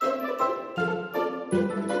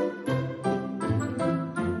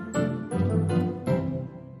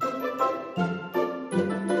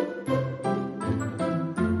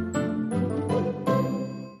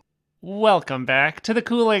Welcome back to The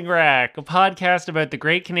Cooling Rack, a podcast about the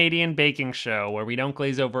Great Canadian Baking Show, where we don't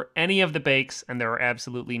glaze over any of the bakes and there are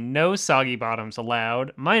absolutely no soggy bottoms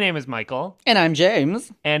allowed. My name is Michael. And I'm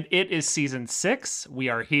James. And it is season 6. We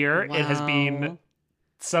are here. Wow. It has been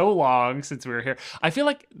so long since we were here. I feel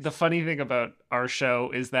like the funny thing about our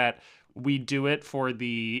show is that we do it for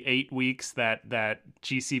the 8 weeks that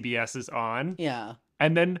GCBS is on. Yeah.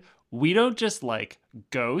 And then we don't just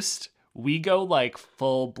ghost. We go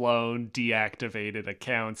full-blown deactivated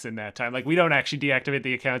accounts in that time. We don't actually deactivate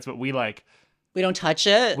the accounts, but we don't touch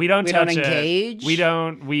it. We don't touch engage. It. We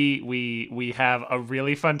don't. We have a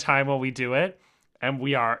really fun time while we do it, and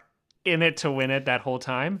we are in it to win it that whole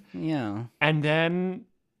time. Yeah. And then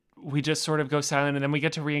we just sort of go silent, and then we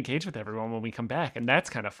get to re-engage with everyone when we come back, and that's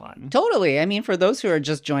kind of fun. Totally. I mean, for those who are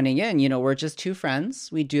just joining in, we're just two friends.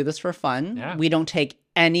 We do this for fun. Yeah. We don't take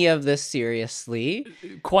any of this seriously.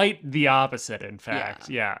 Quite the opposite, in fact.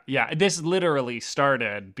 Yeah. This literally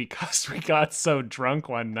started because we got so drunk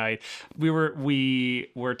one night. We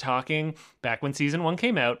were talking back when season 1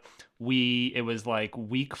 came out. It was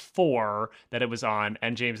week 4 that it was on,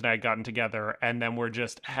 and James and I had gotten together, and then we're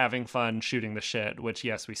just having fun shooting the shit, which,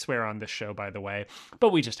 yes, we swear on this show, by the way, but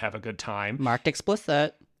we just have a good time. Marked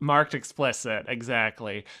explicit,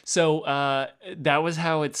 exactly. So that was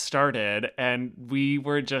how it started, and we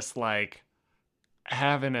were just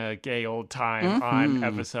having a gay old time on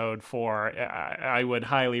episode 4. I would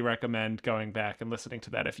highly recommend going back and listening to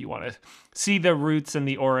that if you want to see the roots and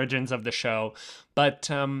the origins of the show. But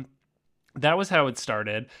that was how it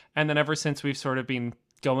started. And then ever since, we've sort of been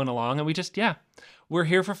going along, and we just, we're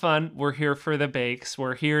here for fun. We're here for the bakes.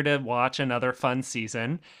 We're here to watch another fun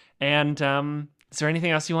season. And is there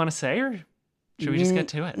anything else you want to say, or should we just get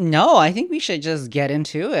to it? No, I think we should just get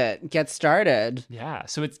into it. Get started. Yeah,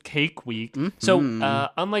 so it's Cake Week. So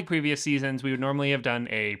unlike previous seasons, we would normally have done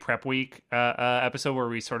a prep week episode where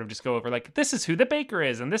we sort of just go over this is who the baker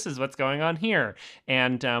is and this is what's going on here.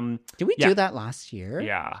 And did we do that last year?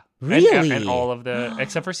 Yeah. Really? And all of the,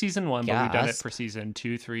 except for season 1, but we've done it Gasp. for season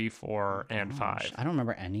 2, 3, 4, and 5. I don't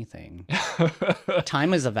remember anything.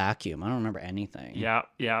 Time is a vacuum. I don't remember anything.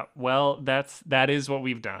 Yeah. Well, that is what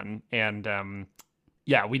we've done. And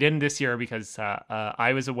we didn't this year because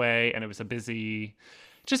I was away and it was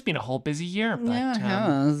just been a whole busy year. But, yeah, it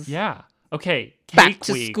has. Yeah. Okay. Back Cake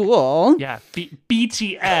to Week. school. Yeah.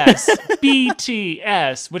 BTS.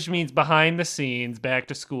 BTS, which means behind the scenes, back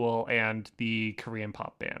to school, and the Korean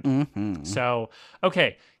pop band. Mm-hmm. So,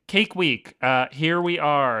 okay. Cake Week. Here we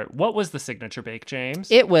are. What was the signature bake, James?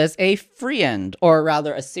 It was a friand, or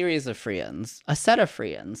rather a series of friands, a set of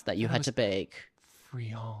friands that you had to bake.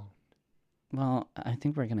 Friand. Well, I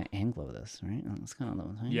think we're going to Anglo this, right? That's kind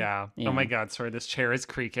of the thing. Yeah. Oh my God, sorry. This chair is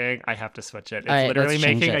creaking. I have to switch it. It's right, literally let's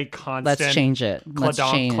change making it. a constant... Let's change it. Let's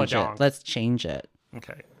change cladonk. it. Let's change it.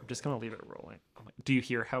 Okay. I'm just going to leave it rolling. Do you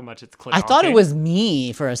hear how much it's cladonking? I thought it was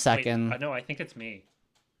me for a second. Wait, no, I think it's me.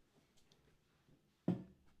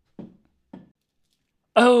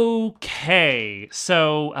 Okay.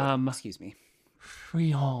 So, Excuse me.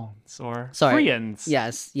 friands or Sorry. friands.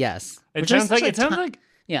 Yes. It sounds like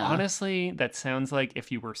yeah. Honestly, that sounds like if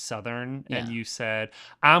you were Southern and Yeah. you said,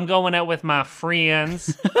 "I'm going out with my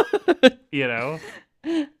friends,"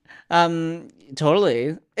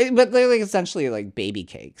 Totally. But they're essentially baby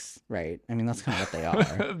cakes, right? I mean, that's kind of what they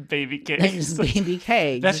are. Baby They're cakes. just baby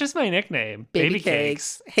cakes. That's just my nickname. baby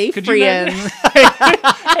cakes. Hey, Could you friend.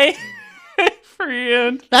 hey,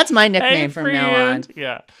 friend. That's my nickname Hey, from now on. friend.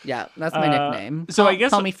 Yeah. Yeah, that's my nickname. so I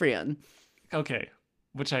guess- call me friend. Okay.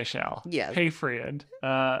 Which I shall. Yes. Hey, friend.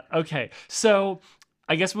 Okay. So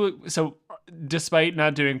I guess despite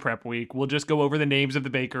not doing prep week, we'll just go over the names of the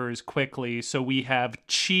bakers quickly. So we have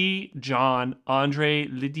Chi, John, Andre,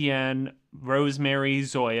 Lydiane, Rosemary,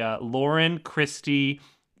 Zoya, Lauren, Christy,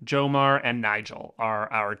 Jomar, and Nigel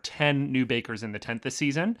are our 10 new bakers in the 10th this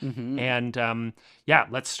season. Mm-hmm. And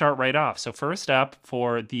let's start right off. So first up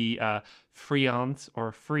for the friands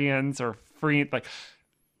or free,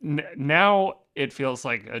 now it feels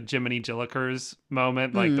like a Jiminy Jillikers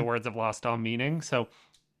moment, like the words have lost all meaning. So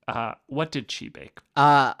what did she bake?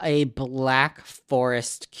 A Black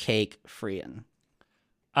Forest cake friand.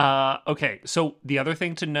 Okay, so the other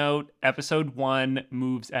thing to note, episode 1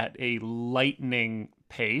 moves at a lightning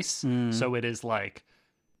pace. So it is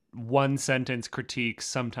one sentence critiques,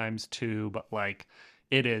 sometimes 2, but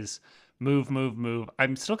it is move.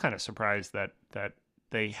 I'm still kind of surprised that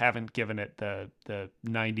they haven't given it the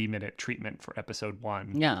 90-minute treatment for episode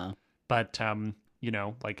 1. Yeah. But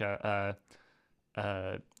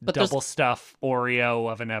But there's- double stuff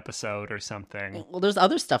Oreo of an episode or something. Well, there's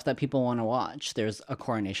other stuff that people want to watch. There's a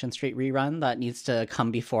Coronation Street rerun that needs to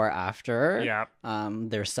come before or after. Yeah.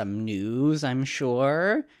 There's some news, I'm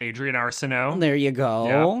sure. Adrian Arsenault. There you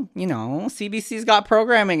go. You know, CBC's got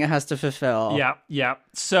programming it has to fulfill. Yeah.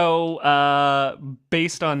 So,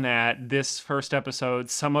 based on that, this first episode,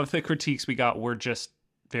 some of the critiques we got were just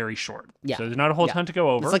very short. Yeah. So there's not a whole ton to go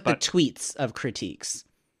over. It's like but... the tweets of critiques.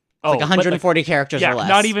 Oh, like 140 characters or less.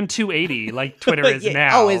 Not even 280 like Twitter is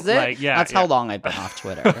now. Oh, is it? Like, That's how long I've been off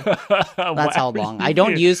Twitter. That's how long. I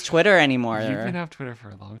don't use Twitter anymore. You've been off Twitter for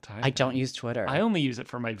a long time. I don't use Twitter. I only use it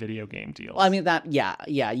for my video game deals. Well, I mean,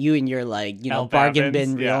 you and your, like, you know, bargain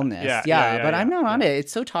bin realness. But I'm not on it.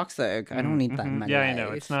 It's so toxic. I don't need that in my life. I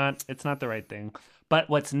know. It's not the right thing. But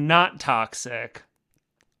what's not toxic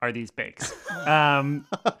are these bakes.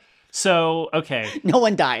 So, okay. No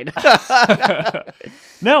one died.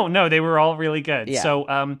 No, they were all really good. Yeah. So,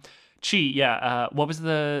 Chi, what was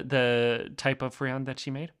the type of friand that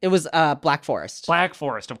she made? It was Black Forest. Black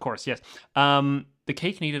Forest, of course, yes. The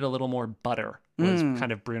cake needed a little more butter, was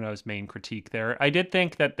kind of Bruno's main critique there. I did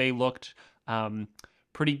think that they looked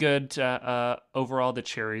pretty good. Overall, the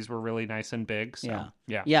cherries were really nice and big. So,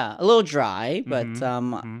 yeah. A little dry, but,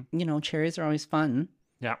 you know, cherries are always fun.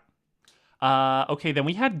 Yeah. Okay, then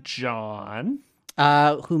we had John.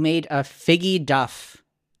 Who made a Figgy Duff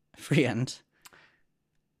friend.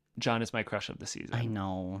 John is my crush of the season. I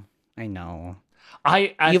know.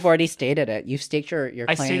 You've already stated it. You've staked your claim.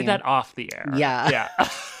 I stated that off the air. Yeah.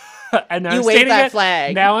 And now you I'm waved stating that it,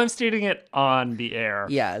 flag. Now I'm stating it on the air.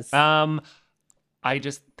 Yes. I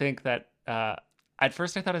just think that at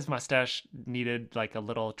first I thought his mustache needed like a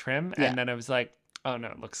little trim, and then I was like, oh no,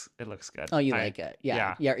 it looks good. Oh, you like it?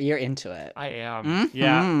 Yeah. You're into it. I am.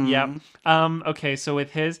 Yeah. Okay, so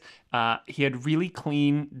with his, he had really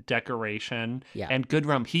clean decoration and good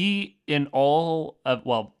rum. He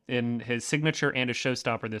in his signature and his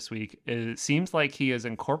showstopper this week, it seems like he is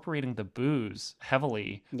incorporating the booze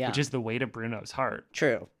heavily, which is the way to Bruno's heart.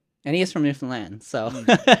 True, and he is from Newfoundland, so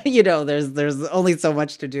you know, there's only so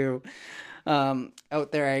much to do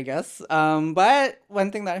out there, I guess. But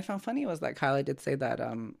one thing that I found funny was that Kyla did say that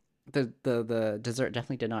the dessert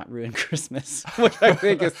definitely did not ruin Christmas, which I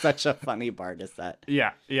think is such a funny bar to set.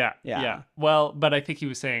 Yeah. Well, but I think he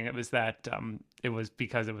was saying it was that it was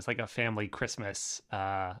because it was like a family Christmas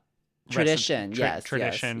tradition,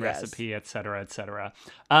 recipe, etc.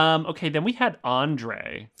 Okay, then we had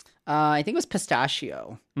Andre. I think it was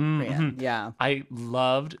pistachio. Yeah. I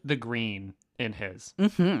loved the green in his.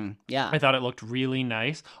 Yeah. I thought it looked really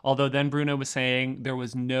nice. Although then Bruno was saying there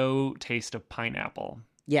was no taste of pineapple.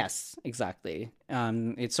 Yes, exactly.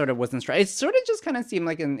 It sort of wasn't strong. It sort of just kind of seemed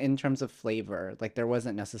like in terms of flavor, like there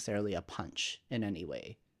wasn't necessarily a punch in any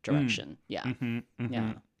way, direction. Yeah.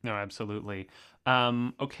 Yeah. No, absolutely.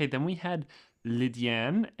 Okay, then we had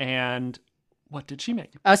Lydienne, and what did she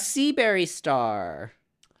make? A Seaberry star.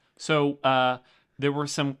 So, there were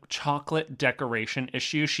some chocolate decoration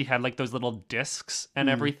issues. She had like those little discs and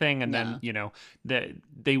everything. And then, you know,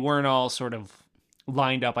 they weren't all sort of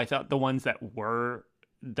lined up. I thought the ones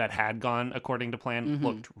that had gone according to plan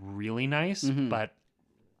looked really nice, but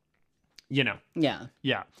you know. Yeah.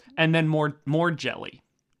 And then more jelly.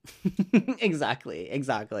 Exactly.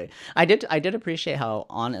 I did appreciate how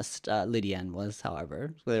honest Lydienne was,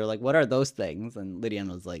 however. They were like, what are those things? And Lydienne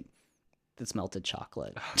was like, it's melted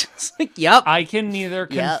chocolate. It's like, yep. I can neither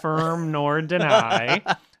confirm nor deny.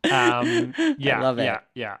 I love it.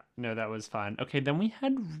 Yeah. No, that was fun. Okay, then we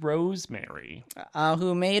had Rosemary,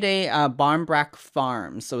 who made a Barnbrack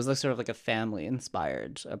Farm. So it was like sort of like a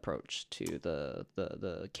family-inspired approach to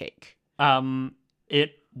the cake.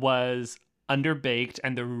 It was underbaked,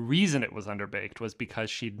 and the reason it was underbaked was because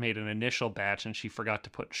she'd made an initial batch and she forgot to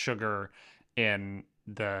put sugar in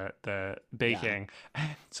the baking.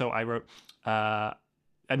 So I wrote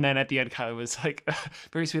and then at the end Kyla was like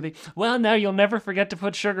very sweetly, well, now you'll never forget to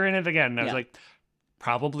put sugar in it again. And I was like,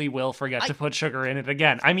 probably will forget to put sugar in it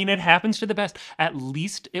again. I mean, it happens to the best. At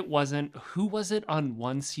least it wasn't, who was it on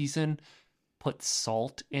one season put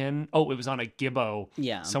salt in? Oh, it was on a Gibbo.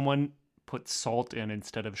 Yeah. Someone put salt in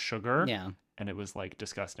instead of sugar. Yeah. And it was like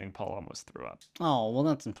disgusting. Paul almost threw up. Oh, well,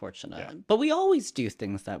 that's unfortunate. Yeah. But we always do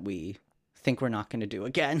things that we think we're not going to do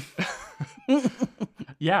again.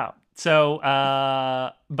 Yeah. So,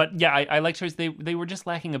 but yeah, I liked hers. They were just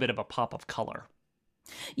lacking a bit of a pop of color.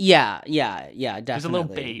 Yeah, definitely. There's a little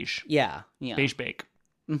beige. Yeah. Beige bake.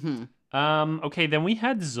 Okay, then we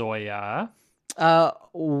had Zoya.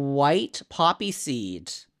 White poppy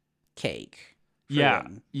seed cake. Yeah.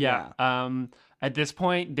 At this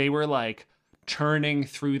point, they were like churning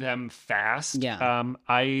through them fast. Yeah.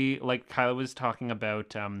 I like Kyla was talking about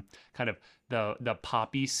kind of the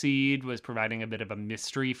poppy seed was providing a bit of a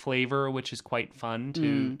mystery flavor, which is quite fun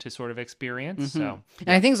to sort of experience. So And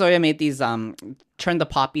I think Zoya made these turned the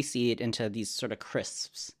poppy seed into these sort of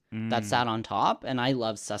crisps that sat on top, and I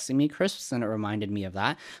love sesame crisps, and it reminded me of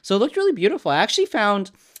that. So it looked really beautiful. I actually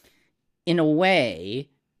found, in a way,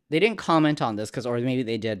 they didn't comment on this or maybe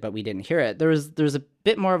they did, but we didn't hear it. There's a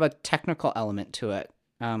bit more of a technical element to it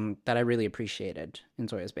that I really appreciated in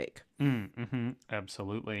Zoya's bake.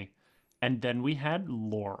 Absolutely. And then we had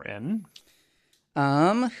Lauren,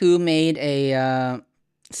 who made a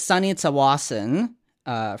Sunny Tawasin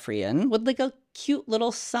Frian with like a cute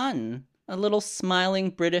little sun, a little smiling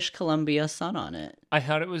British Columbia sun on it. I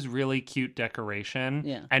thought it was really cute decoration.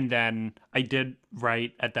 Yeah. And then I did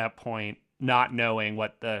write at that point, not knowing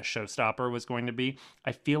what the showstopper was going to be.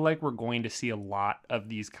 I feel like we're going to see a lot of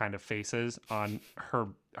these kind of faces on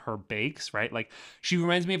her bakes, right? Like she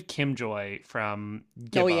reminds me of Kim Joy from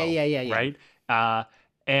Gibbo, Oh yeah. right?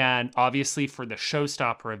 And obviously for the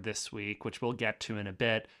showstopper of this week, which we'll get to in a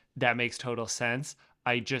bit, that makes total sense.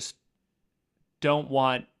 I just don't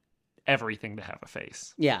want everything to have a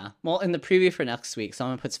face. Yeah. Well, in the preview for next week,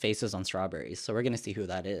 someone puts faces on strawberries, so we're gonna see who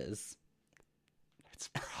that is. It's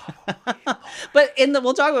probably But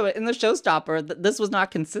we'll talk about it in the showstopper. This was not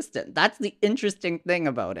consistent. That's the interesting thing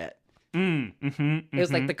about it. It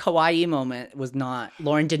was like the kawaii moment was not.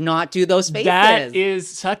 Lauren did not do those faces. That is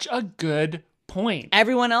such a good point.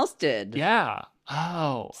 Everyone else did. Yeah.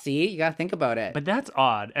 Oh. See, you gotta think about it. But that's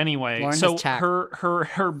odd. Anyway, Lauren so has tact.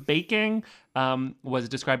 her baking was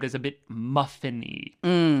described as a bit muffiny.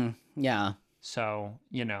 Yeah. So,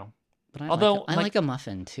 But although I like a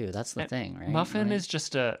muffin too. That's the thing, right? Muffin is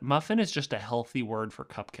just a healthy word for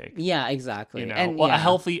cupcake. Yeah, exactly. And yeah.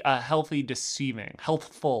 a healthful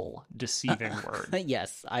deceiving word.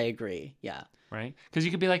 Yes, I agree. Yeah. Right? Because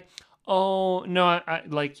you could be like, oh no, I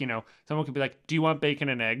like, someone could be like, do you want bacon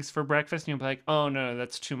and eggs for breakfast? And you'll be like, oh no,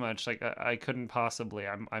 that's too much. Like I couldn't possibly.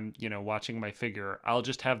 I'm watching my figure. I'll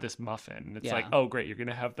just have this muffin. And it's like, oh great, you're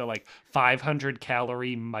gonna have the like 500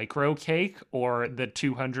 calorie micro cake or the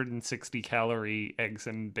 260 calorie eggs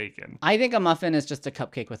and bacon. I think a muffin is just a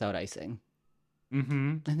cupcake without icing. I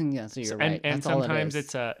think so. You're right. And that's all sometimes it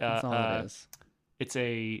is. That's all it is. It's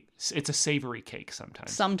a savory cake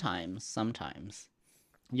sometimes. Sometimes.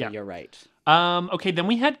 Yeah, you're right. Okay, then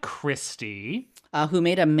we had Christy, who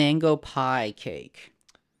made a mango pie cake.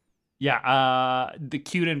 Yeah, the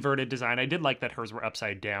cute inverted design. I did like that hers were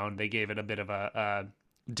upside down. They gave it a bit of a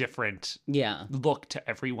different look to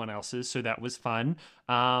everyone else's, so that was fun.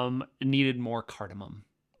 It needed more cardamom.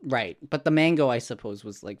 Right, but the mango, I suppose,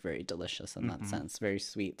 was like very delicious in that sense, very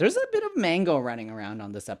sweet. There's a bit of mango running around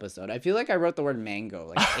on this episode. I feel like I wrote the word mango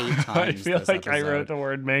like 8 times. I feel this like episode. I wrote the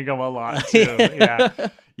word mango a lot too.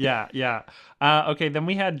 Yeah. Okay, then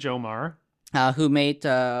we had Jomar, who made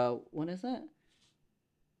what is it?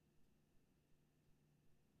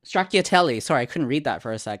 Stracciatelli. Sorry, I couldn't read that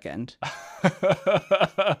for a second.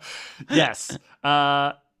 Yes,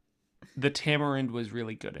 the tamarind was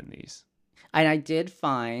really good in these. And I did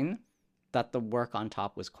find that the work on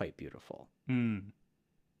top was quite beautiful.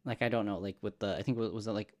 Like, I don't know, like with I think, was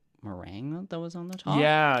it like meringue that was on the top?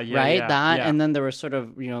 Yeah. Right? And then there was sort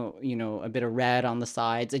of, a bit of red on the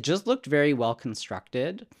sides. It just looked very well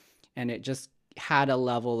constructed. And it just had a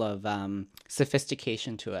level of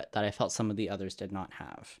sophistication to it that I felt some of the others did not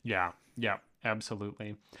have. Yeah,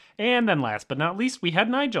 absolutely. And then last but not least, we had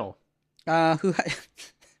Nigel. Who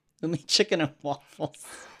made chicken and waffles.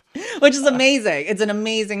 Which is amazing. It's an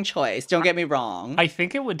amazing choice. Don't get me wrong. I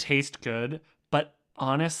think it would taste good, but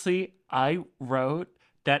honestly, I wrote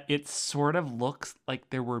that it sort of looks like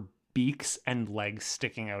there were beaks and legs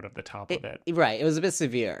sticking out of the top of it. Right. It was a bit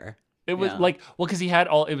severe. It was because he had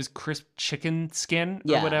it was crisp chicken skin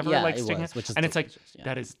or whatever, like sticking out. And it's like,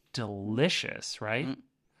 that is delicious, right?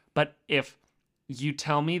 But if you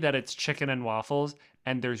tell me that it's chicken and waffles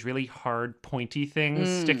and there's really hard, pointy things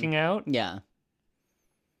sticking out. Yeah.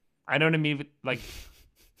 I don't even like.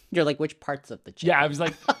 You're like, which parts of the chicken? Yeah, I was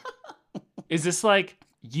like, is this like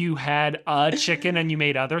you had a chicken and you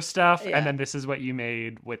made other stuff, and then this is what you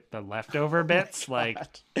made with the leftover bits? Like,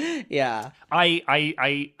 yeah.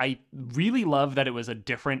 I really love that it was a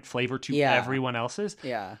different flavor to everyone else's.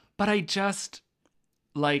 Yeah. But I just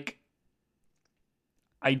I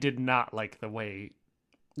did not like the way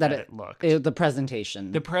that it looked. The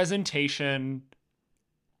presentation. The presentation.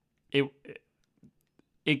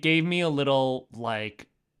 It gave me a little like,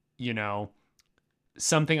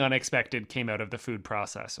 something unexpected came out of the food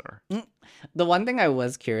processor. The one thing I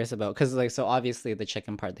was curious about, because like, so obviously the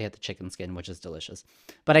chicken part, they had the chicken skin, which is delicious.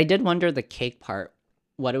 But I did wonder the cake part,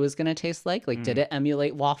 what it was going to taste like. Like, did it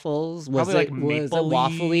emulate waffles? Was Probably it, like was it mapley,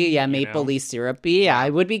 waffly? Yeah, you know? mapley syrupy. Yeah, I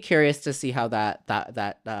would be curious to see how that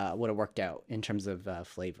would have worked out in terms of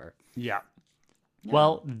flavor. Yeah.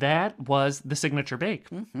 Well, that was the signature bake.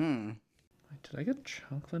 Hmm. Did I get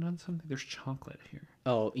chocolate on something? There's chocolate here.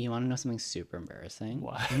 Oh, you want to know something super embarrassing?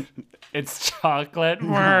 What? It's chocolate.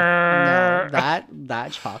 No,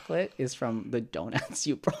 that chocolate is from the donuts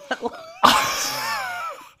you brought.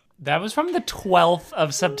 That was from the 12th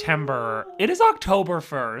of September. It is October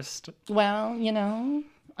 1st. Well, you know,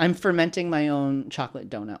 I'm fermenting my own chocolate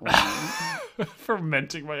donut wine.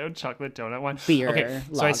 Fermenting my own chocolate donut wine. Beer, Okay,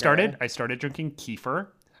 so lager. I started drinking kefir.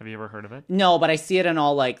 Have you ever heard of it? No, but I see it in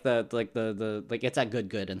all like the it's at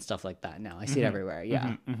Good and stuff like that now. I see it everywhere.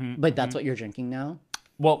 Yeah. But that's what you're drinking now?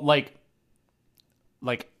 Well, like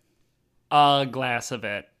a glass of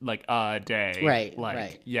it, like a day. Right, Like,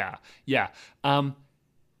 right. yeah. Yeah.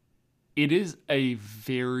 It is a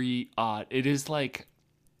very odd, it is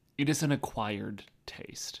an acquired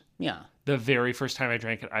taste. Yeah. The very first time I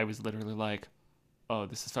drank it, I was literally like, oh,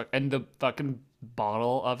 this is and the fucking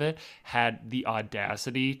bottle of it had the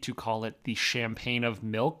audacity to call it the champagne of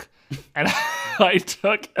milk. And I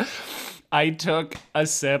took a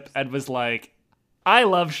sip and was like, I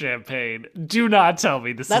love champagne. Do not tell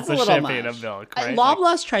me this That's is a the little champagne much. of milk. Right?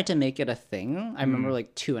 Loblaws tried to make it a thing. I remember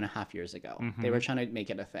like 2.5 years ago. They were trying to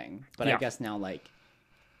make it a thing. But I Yeah. guess now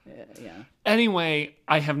yeah. Anyway,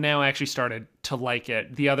 I have now actually started to like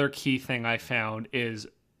it. The other key thing I found is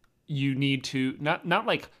you need to not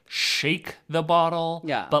like shake the bottle,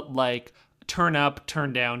 Yeah. but like turn up,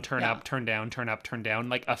 turn down, turn Yeah. up, turn down, turn up, turn down,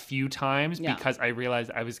 like a few times Yeah. because I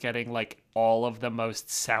realized I was getting like all of the most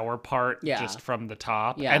sour part Yeah. just from the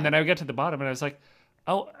top. Yeah. And then I would get to the bottom and I was like,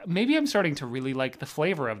 oh, maybe I'm starting to really like the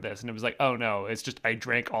flavor of this. And it was like, oh no, it's just I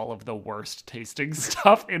drank all of the worst tasting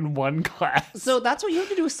stuff in one glass. So that's what you have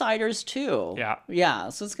to do with ciders too. Yeah. Yeah.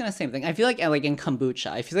 So it's kind of the same thing. I feel like in kombucha,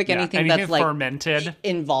 I feel like Yeah, anything that's like fermented.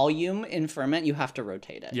 in volume, in ferment, you have to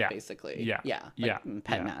rotate it. Yeah. Basically. Yeah. Yeah. Yeah.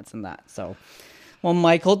 Pet Yeah. mats and that. So, well,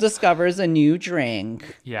 Michael discovers a new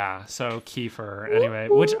drink. Yeah, so kefir. Anyway,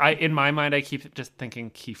 which in my mind, I keep just thinking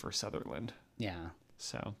Kiefer Sutherland. Yeah.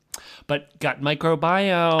 So, but gut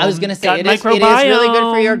microbiome. I was gonna say Gut it is really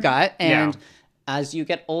good for your microbiome. gut, and Yeah. as you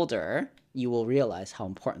get older, you will realize how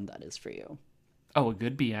important that is for you. Oh, a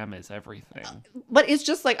good BM is everything. But it's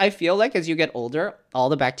just like I feel like as you get older, all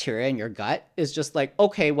the bacteria in your gut is just like,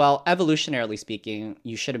 okay, well, evolutionarily speaking,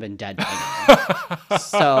 you should have been dead by now.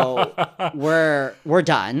 So we're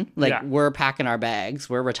done. Like Yeah. we're packing our bags,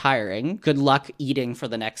 we're retiring. Good luck eating for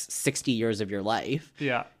the next 60 years of your life.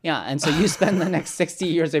 Yeah. Yeah, and so you spend the next 60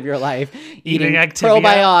 years of your life Eating eating Activia.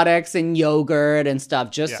 probiotics and yogurt and stuff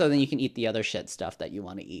just Yeah. so then you can eat the other shit stuff that you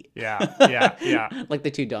want to eat. Yeah. Yeah. Yeah. Like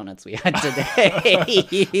the 2 donuts we had today.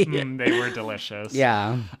 They were delicious.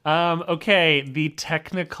 Yeah. Okay. The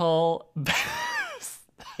technical.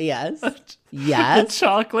 Yes. The Yes.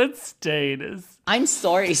 chocolate stain is. I'm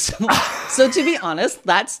sorry. So to be honest,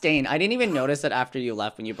 that stain, I didn't even notice it after you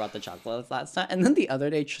left when you brought the chocolates last time. And then the other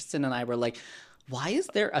day, Tristan and I were like, why is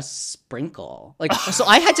there a sprinkle? Like, so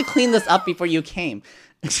I had to clean this up before you came.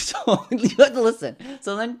 So you had to listen.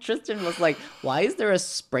 So then Tristan was like, why is there a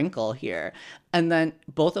sprinkle here? And then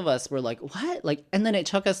both of us were like, what? Like, and then it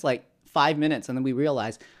took us like 5 minutes. And then we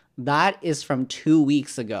realized that is from 2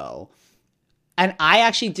 weeks ago. And I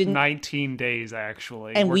actually didn't. 19 days,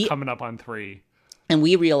 actually. And We're coming up on 3. And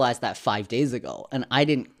we realized that 5 days ago, and I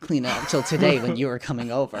didn't clean it up till today when you were coming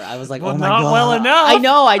over. I was like, Well, "Oh my not god!" well enough. I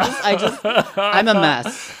know. I'm a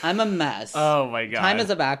mess. I'm a mess. Oh my God. Time is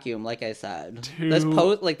a vacuum, like I said. Too-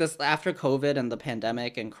 This after COVID and the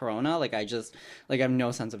pandemic and Corona, like I have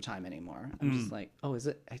no sense of time anymore. I'm just like, oh, is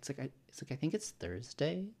it? It's like I think it's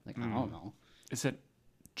Thursday. Like I don't know. Is it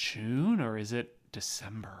June or is it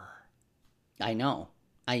December? I know.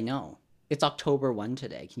 It's October 1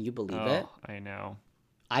 today. Can you believe it? I know.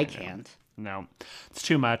 I can't. No, it's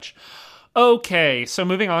too much. Okay, so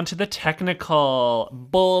moving on to the technical.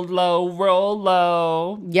 Bolo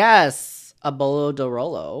Rolo. Yes, a bolo de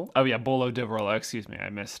rolo. Oh yeah, Bolo de Rolo. Excuse me, I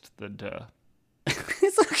missed the duh.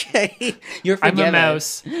 It's okay. You're I'm forgiven. a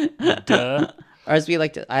mouse. Duh. Or as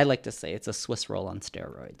I like to say, it's a Swiss roll on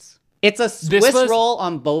steroids. It's a Swiss roll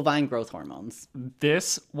on bovine growth hormones.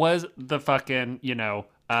 This was the fucking,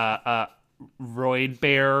 roid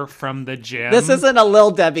bear from the gym. This isn't a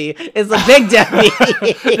Lil Debbie. It's a Big Debbie.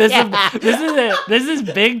 This is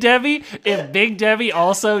Big Debbie. If Big Debbie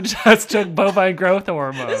also just took bovine growth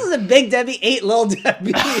hormone. This is a Big Debbie ate Lil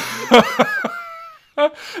Debbie.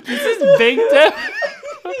 This is Big Debbie.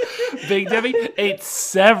 Big Debbie ate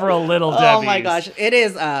several little Debbies. Oh my gosh, it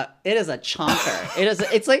is a chonker.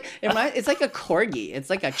 It's like a corgi. It's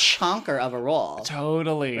like a chonker of a roll.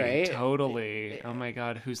 Totally, right? Totally. Oh my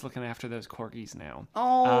god, who's looking after those corgis now?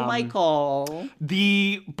 Oh, Michael.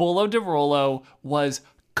 The Bolo de Rolo was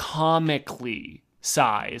comically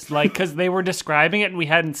sized, like, because they were describing it and we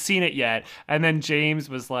hadn't seen it yet, and then James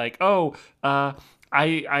was like,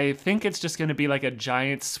 I think it's just going to be like a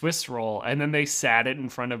giant Swiss roll. And then they sat it in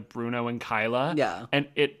front of Bruno and Kyla. Yeah. And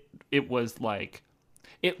it was like,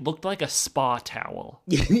 it looked like a spa towel.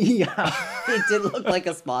 Yeah, it did look like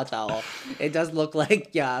a spa towel. It does look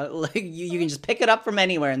like, like you can just pick it up from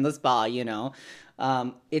anywhere in the spa, you know.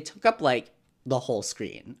 It took up like the whole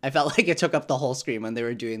screen. I felt like it took up the whole screen when they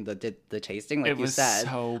were doing the tasting, like you said. It was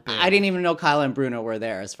so big. I didn't even know Kyla and Bruno were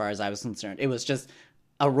there as far as I was concerned. It was just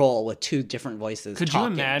a roll with two different voices. Could you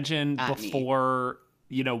imagine before,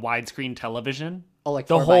 widescreen television? Oh, like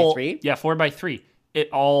 4x3? Yeah, 4x3. It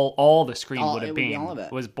all the screen would have been all of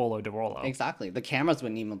it. was Bolo de Rolo. Exactly. The cameras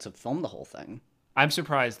wouldn't even to film the whole thing. I'm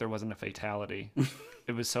surprised there wasn't a fatality.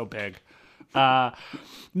 It was so big.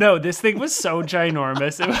 No, this thing was so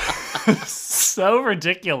ginormous. It was so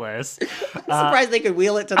ridiculous. I'm surprised they could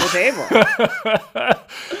wheel it to the table.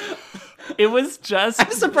 It was just...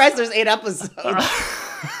 I'm surprised there's 8 episodes.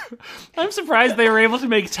 I'm surprised they were able to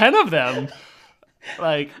make 10 of them.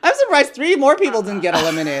 Like, I'm surprised 3 more people didn't get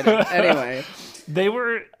eliminated. Anyway, they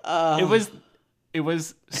were. It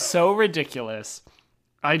was so ridiculous.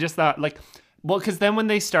 I just thought, because then when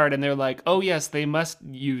they start and they're like, oh yes, they must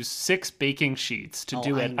use 6 baking sheets to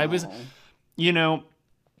do it. I was, the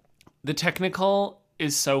technical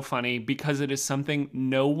is so funny because it is something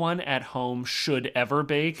no one at home should ever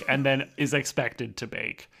bake and then is expected to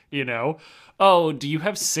bake, Oh, do you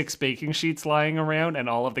have 6 baking sheets lying around and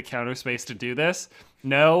all of the counter space to do this?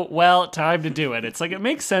 No? Well, time to do it. It's like, it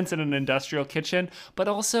makes sense in an industrial kitchen, but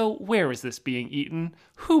also, where is this being eaten?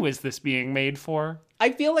 Who is this being made for?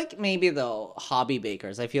 I feel like maybe, though, hobby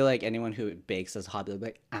bakers, I feel like anyone who bakes as a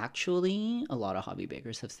hobby, actually, a lot of hobby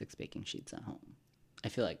bakers have 6 baking sheets at home. I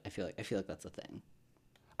feel like that's a thing.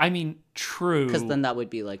 I mean, true. Because then that would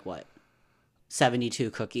be like, what,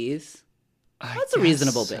 72 cookies? That's a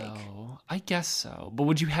reasonable bake. I guess so. But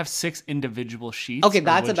would you have 6 individual sheets? Okay,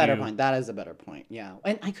 that's a better point. That is a better point, yeah.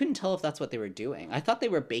 And I couldn't tell if that's what they were doing. I thought they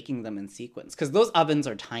were baking them in sequence. Because those ovens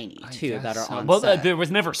are tiny, too, that are on set. There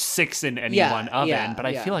was never 6 in any one oven, but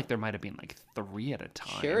I feel like there might have been 3 at a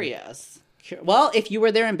time. Curious. Well, if you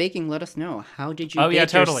were there in baking, let us know. How did you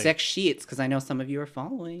bake your 6 sheets? Because I know some of you are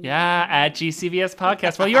following. Yeah, at GCVS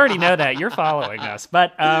Podcast. Well, you already know that. You're following us.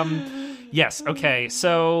 But, yes, okay.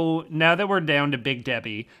 So now that we're down to Big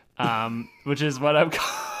Debbie, which is what I'm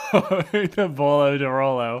calling the Bolo de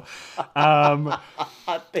Rolo.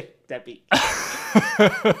 Big Debbie.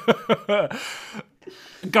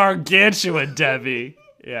 Gargantuan Debbie.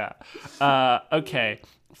 Yeah. Okay.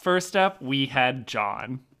 First up, we had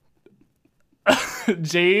John.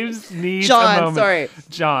 James needs a moment. Sorry.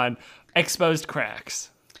 John, exposed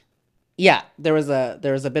cracks. Yeah, there was a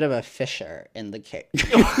bit of a fissure in the cake.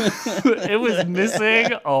 It was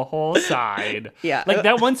missing a whole side. Yeah.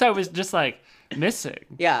 That one side was just missing.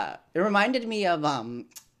 Yeah. It reminded me of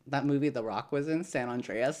that movie The Rock was in, San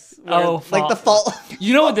Andreas. The fault.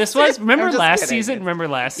 You know what this was? Remember last kidding. season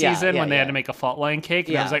when they had to make a fault line cake?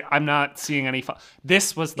 And I was like, I'm not seeing any fault.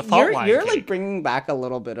 This was the fault line You're cake. bringing back a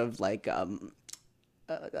little bit of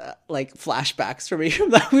flashbacks for me.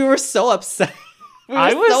 We were so upset.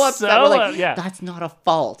 I was so upset. We're like, that's not a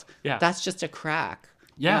fault. Yeah. That's just a crack.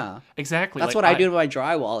 Yeah, exactly. That's what I do to my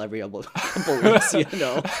drywall every couple weeks,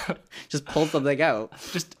 Just pull something out.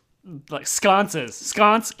 Just sconces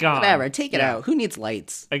gone. Whatever, take it out. Who needs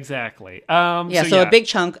lights? Exactly. So a big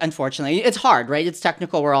chunk, unfortunately, it's hard, right? It's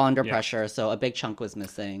technical. We're all under pressure, so a big chunk was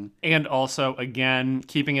missing. And also, again,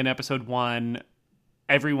 keeping in episode 1,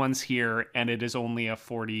 everyone's here, and it is only a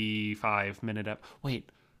 45-minute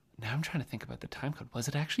Wait, now I'm trying to think about the time code. Was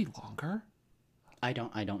it actually longer? I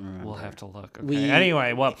don't remember. We'll have to look. Okay.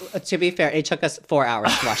 Anyway, well, to be fair, it took us 4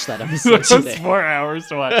 hours to watch that episode. It took us 4 hours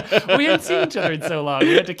to watch. We hadn't seen each other in so long.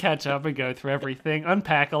 We had to catch up and go through everything,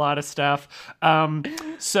 unpack a lot of stuff.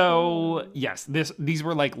 So yes, these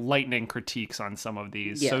were lightning critiques on some of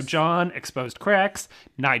these. Yes. So John, exposed cracks.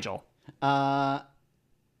 Nigel,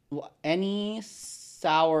 any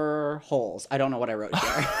sour holes? I don't know what I wrote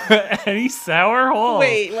here. Any sour holes?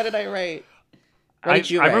 Wait, what did I write? What did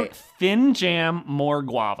you I write? wrote thin jam, more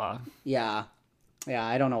guava. Yeah. Yeah,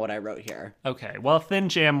 I don't know what I wrote here. Okay, well, thin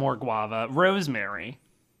jam, more guava. Rosemary.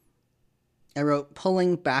 I wrote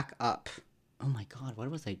pulling back up. Oh my god,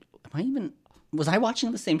 what was I? Was I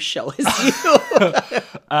watching the same show as you?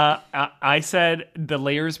 I said the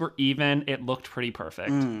layers were even. It looked pretty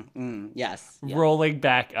perfect. Yes. Rolling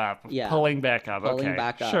back up. Yeah. Pulling back up. Pulling Okay.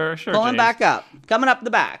 back up. Sure, Pulling James. back up. Coming up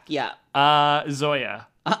the back. Yeah. Zoya.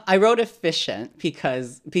 I wrote efficient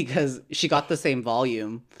because she got the same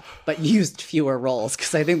volume, but used fewer rolls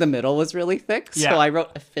because I think the middle was really thick. So Yeah. I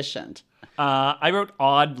wrote efficient. I wrote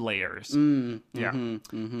odd layers. Yeah.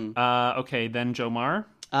 Mm-hmm. Okay, then Jomar.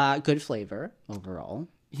 Good flavor overall.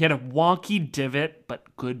 He had a wonky divot, but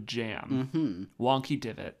good jam. Wonky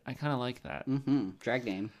divot. I kind of like that. Drag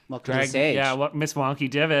name. Welcome to the stage. Yeah, Miss Wonky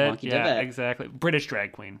Divot. Wonky yeah, Divot. exactly. British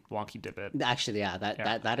drag queen, Wonky Divot. Actually, yeah,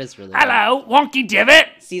 that is really Hello, Wonky Divot.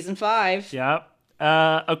 good. Season 5. Yep.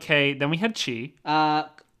 Okay, then we had Chi.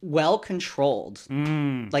 Well controlled.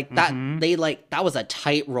 Like that that was a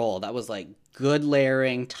tight roll. That was like good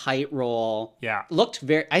layering, tight roll. Yeah. Looked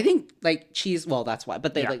very I think like cheese, well that's why,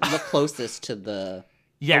 but they like look closest to the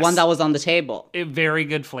Yes. one that was on the table. Very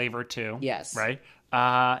good flavor too. Yes. Right.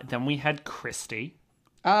 Then we had Christy.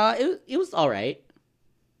 It was all right.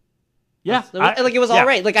 Yeah. It was all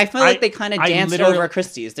right. Like I feel like they kind of I danced literally- over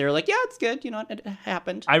Christie's. They were like, yeah, it's good. You know, it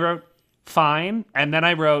happened. I wrote fine, and then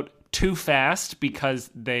I wrote too fast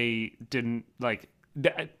because they didn't like.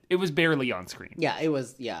 It was barely on screen. Yeah, it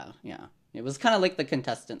was. Yeah. It was kind of like the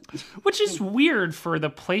contestant. Which is weird for the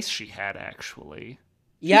place she had, actually.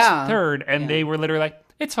 Yeah. Third, and they were literally like,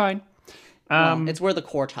 it's fine. Well, it's where the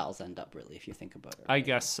quartiles end up, really, if you think about it. I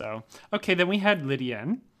guess so. Okay, then we had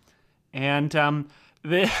Lydian. And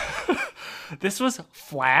this was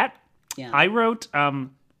flat. Yeah. I wrote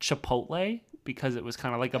Chipotle because it was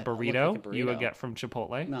kind of like a burrito, like a you would burrito. get from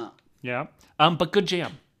Chipotle. No. Yeah. But good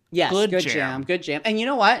jam. Yes, Good good jam. jam, good jam. And you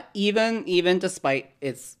know what? Even despite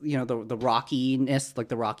its, the rockiness, like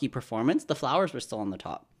the rocky performance, the flowers were still on the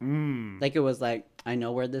top. Like it was like, I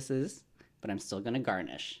know where this is, but I'm still gonna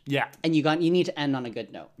garnish. Yeah. And you need to end on a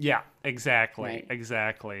good note. Yeah, exactly. Right.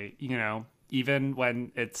 Exactly. Even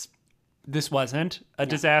when this wasn't a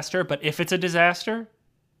disaster, but if it's a disaster,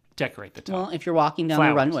 decorate the top. Well, if you're walking down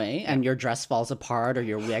Flowers. the runway and your dress falls apart or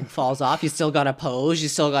your wig falls off, you still gotta pose. You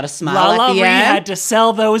still gotta smile Lala at the Ree end. had to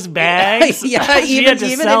sell those bags. Yeah, she even- had to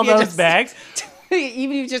even sell if you those just- bags.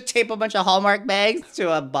 Even if you just tape a bunch of Hallmark bags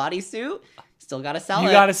to a bodysuit, still gotta sell it.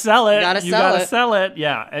 You gotta sell it. You gotta sell it.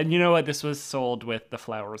 Yeah, and you know what? This was sold with the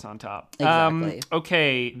flowers on top. Exactly.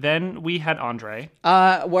 Okay, then we had Andre.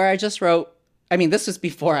 Where I just wrote. I mean, this was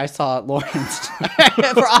before I saw Lawrence.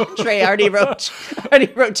 For Andre, I already wrote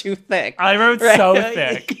too thick. I wrote Right. so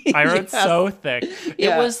thick. I wrote Yes. so thick.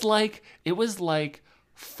 Yeah. It was like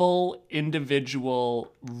full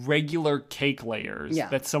individual regular cake layers Yeah.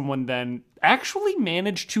 that someone then actually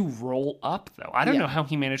managed to roll up though. I don't Yeah. know how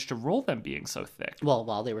he managed to roll them being so thick. Well,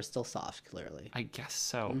 while they were still soft, clearly. I guess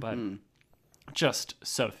so, Mm-hmm. but just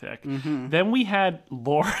so thick. Then we had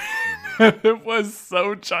Lauren. It was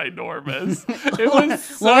so ginormous. It was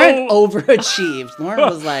so Lauren overachieved. Lauren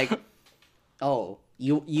was like, "Oh,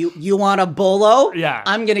 you want a bolo? Yeah.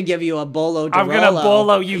 I'm gonna give you a bolo. I'm gonna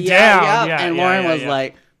bolo you down. Yeah, and yeah, Lauren yeah, was yeah.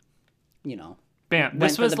 like, Bam.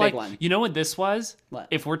 This for was the like, big one. you know what this was? What?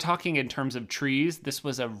 If we're talking in terms of trees, this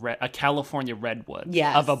was a California redwood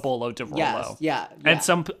Yes. of a bolo de Rolo. yes, yeah, And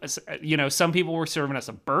some people were serving us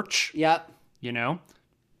a birch, yep.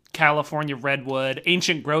 California redwood,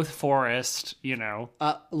 ancient growth forest,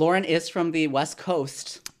 Lauren is from the West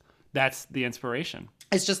Coast. that's the inspiration.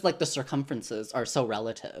 It's just like the circumferences are so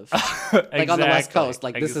relative. Like on the West Coast,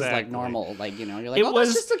 like this is like Exactly. normal. Like, you're like, It oh, was-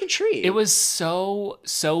 that's just like a tree. It was so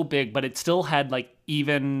big, but it still had like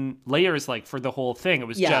even layers like for the whole thing. It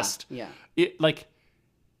was just it like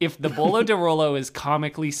if the Bolo de Rolo is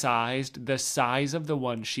comically sized, the size of the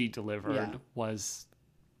one she delivered was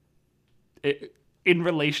in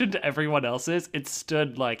relation to everyone else's, it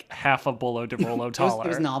stood like half a Bolo de Rolo taller. It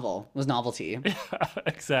was novel. It was novelty.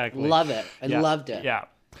 Exactly. Love it. I Yeah. loved it. Yeah.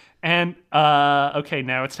 And okay,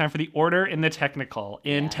 now it's time for the order in the technical.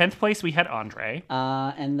 In 10th place, we had Andre.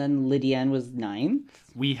 And then Lydian was 9th.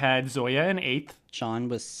 We had Zoya in 8th. Sean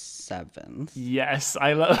was 7th. Yes,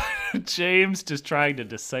 I love James just trying to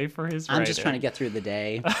decipher his I'm writing. just trying to get through the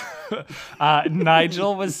day.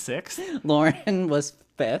 Nigel was 6th. Lauren was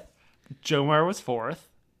 5th. Jomar was 4th.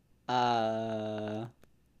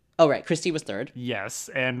 Oh, right. Christy was 3rd. Yes,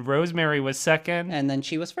 and Rosemary was 2nd. And then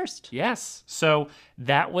she was 1st. Yes. So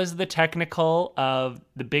that was the technical of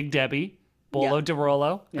the Big Debbie Bolo Yeah. de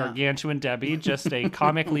Rolo, Yeah. Gargantuan Debbie, just a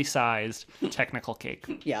comically sized technical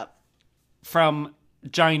cake. Yeah. From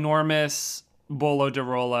ginormous Bolo de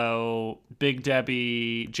Rolo, Big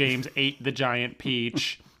Debbie, James ate the giant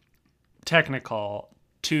peach, technical,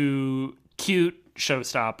 to cute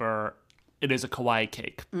showstopper. It is a kawaii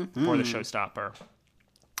cake for the showstopper.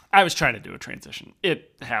 I was trying to do a transition.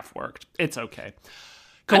 It half worked. It's okay.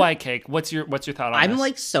 Kawaii cake. What's your thought on I'm this?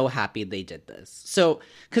 like so happy they did this. So,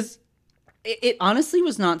 because it honestly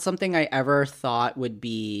was not something I ever thought would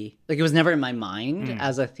be like, it was never in my mind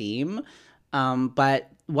as a theme.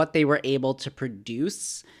 But what they were able to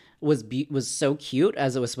produce was so cute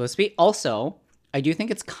as it was supposed to be. Also, I do think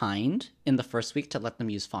it's kind in the first week to let them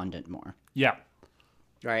use fondant more. Yeah.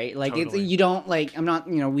 Right, like Totally. you don't like. I'm not.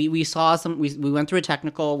 We saw some. We went through a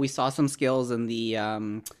technical. We saw some skills in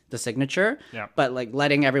the signature. Yeah. But like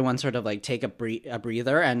letting everyone sort of like take a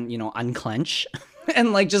breather and unclench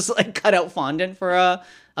and like just like cut out fondant for a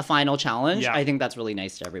final challenge. Yeah. I think that's really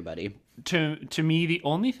nice to everybody. To me, the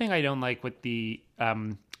only thing I don't like with the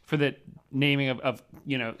for the naming of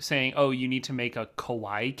saying, oh, you need to make a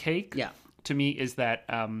kawaii cake. Yeah. To me is that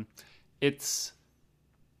it's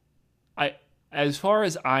as far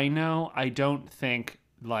as I know, I don't think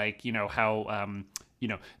like how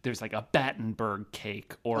there's like a Battenberg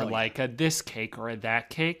cake or like a this cake or a that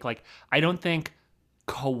cake. Like I don't think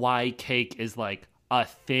kawaii cake is like a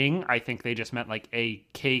thing. I think they just meant like a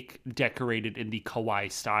cake decorated in the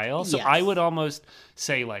kawaii style. So Yes. I would almost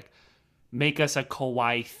say like make us a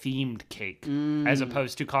kawaii themed cake as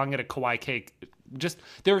opposed to calling it a kawaii cake. Just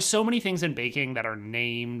there are so many things in baking that are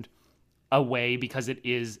named a way because it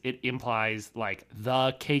implies like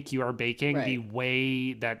the cake you are baking, Right. the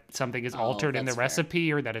way that something is altered in the that's fair.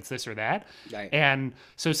 recipe or that it's this or that. Right. And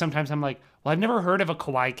so sometimes I'm like, well, I've never heard of a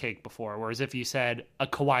kawaii cake before. Whereas if you said a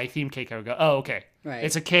kawaii themed cake, I would go, oh, okay. Right.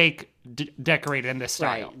 It's a cake decorated in this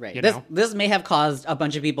style. Right. You This know? this may have caused a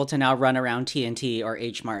bunch of people to now run around TNT or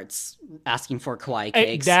H Marts asking for kawaii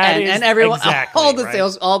cakes, that is and everyone, exactly all the right.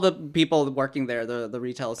 sales, all the people working there, the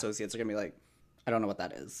retail associates are gonna be like, I don't know what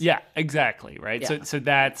that is. Yeah, exactly. Right. Yeah. So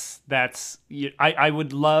that's I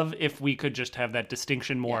would love if we could just have that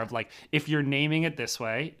distinction more of like, if you're naming it this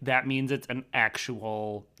way, that means it's an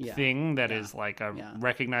actual thing that is like a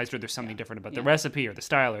recognized, or there's something different about the recipe or the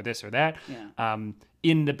style or this or that. Yeah.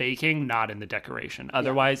 In the baking, not in the decoration.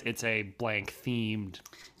 Otherwise, it's a blank themed.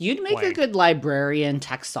 You'd make a good librarian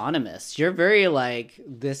taxonomist. You're very like,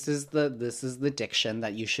 this is the diction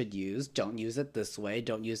that you should use. Don't use it this way.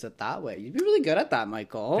 Don't use it that way. You'd be really good at that,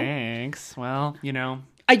 Michael. Thanks. Well,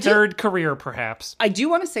 I do- third career perhaps. I do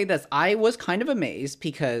want to say this. I was kind of amazed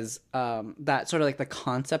because that sort of like the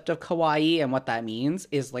concept of kawaii and what that means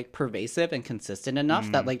is like pervasive and consistent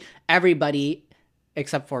enough that like everybody,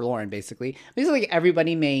 except for Lauren, basically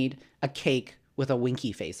everybody made a cake with a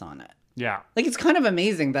winky face on it. Yeah. Like it's kind of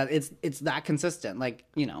amazing that it's that consistent. Like,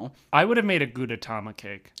 I would have made a Gudetama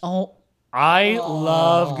cake. oh, I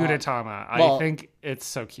love Gudetama. Well- I think it's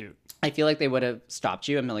so cute. I feel like they would have stopped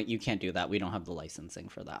you and been like, you can't do that. We don't have the licensing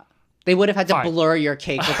for that. They would have had to Fine. blur your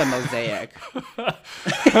cake with a mosaic.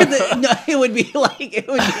 No,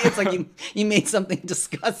 it's like you made something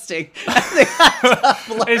disgusting. They had to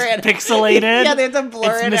blur It's it. pixelated. Yeah, they had to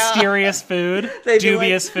blur it's it out. mysterious food. They do,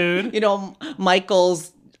 Dubious like, food.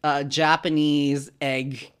 Michael's Japanese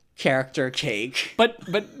egg character cake. But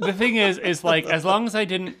the thing is like, as long as I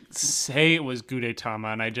didn't say it was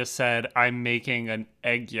Gudetama and I just said I'm making an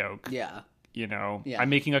egg yolk, Yeah. Yeah. I'm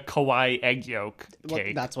making a kawaii egg yolk Well,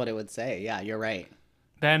 cake, that's what it would say. Yeah, you're right.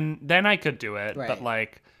 then I could do it. Right. But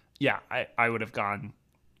like, yeah, I would have gone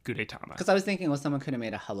Gudetama. Because I was thinking, well, someone could have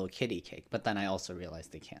made a Hello Kitty cake, but then I also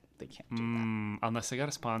realized they can't do that. Unless they got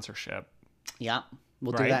a sponsorship. Yeah,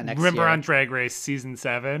 we'll Right? do that next Remember year. on Drag Race season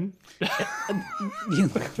 7?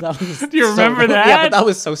 That was Do you remember that? Yeah, but that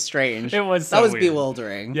was so strange. It was that so was weird.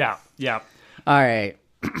 bewildering. Yeah. All right.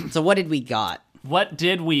 So what did we got? What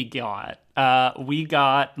did we got? We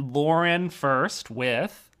got Lauren first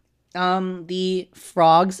with The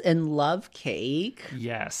frogs in love cake.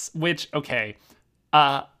 yes, which okay.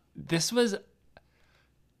 This was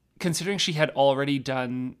considering she had already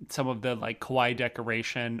done some of the like kawaii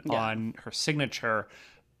decoration on her signature.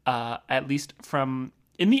 At least from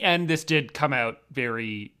in the end, this did come out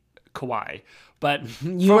very kawaii. But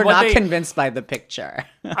You were not convinced by the picture.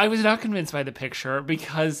 I was not convinced by the picture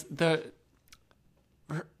because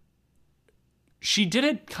she did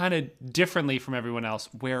it kind of differently from everyone else,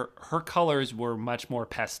 where her colors were much more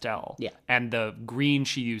pastel. Yeah. And the green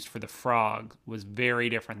she used for the frog was very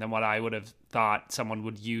different than what I would have thought someone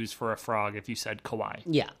would use for a frog if you said kawaii.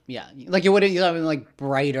 Yeah, yeah. Like it would have like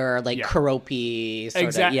brighter, like Yeah. Kuropi sort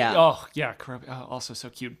Exactly. of. Yeah. Oh, yeah. Also so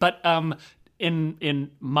cute. But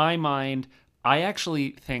in my mind, I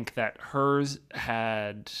actually think that hers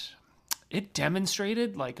it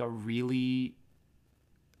demonstrated like a really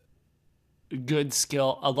good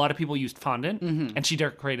skill. A lot of people used fondant, and she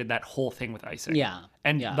decorated that whole thing with icing. Yeah.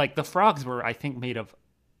 And yeah. like the frogs were, I think, made of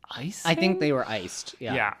ice. I think they were iced.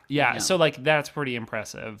 Yeah. Yeah. So like that's pretty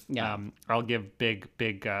impressive. Yeah. I'll give big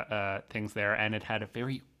things there, and it had a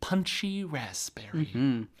very punchy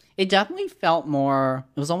raspberry. It definitely felt more.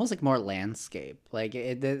 It was almost like more landscape. Like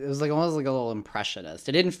it was like almost like a little impressionist.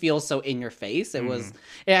 It didn't feel so in your face. It was.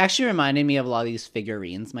 It actually reminded me of a lot of these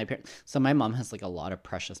figurines. So my mom has like a lot of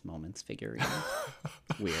Precious Moments figurines.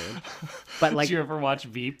 Weird, but like, Did you ever watch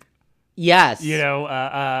Veep? yes, You know,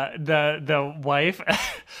 the wife.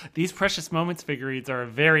 These Precious Moments figurines are a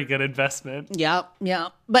very good investment. yeah.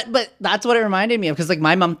 But that's what it reminded me of, because like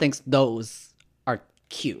my mom thinks those are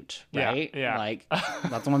cute, right? Yeah. Like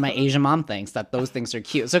that's what my Asian mom thinks, that those things are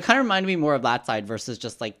cute. So it kind of reminded me more of that side versus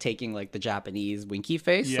just like taking like the Japanese winky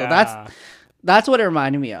face. Yeah. So that's what it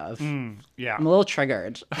reminded me of. Yeah. I'm a little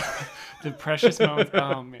triggered. The Precious Moments.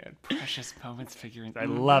 Oh man, Precious Moments figurines. I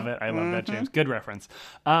love it. I love that, James. Good reference.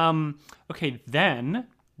 Okay, then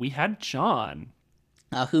we had John.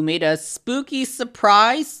 Who made a spooky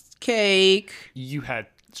surprise cake? You had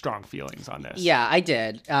strong feelings on this. Yeah, I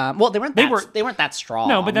did. Well, they weren't that strong.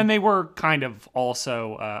 No, but then they were kind of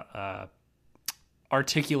also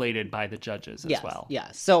articulated by the judges as well.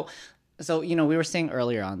 Yeah. So we were saying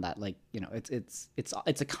earlier on that, like, it's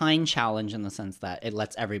a kind challenge in the sense that it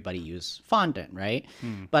lets everybody use fondant, right?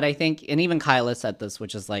 But I think, and even Kyla said this,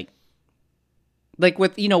 which is like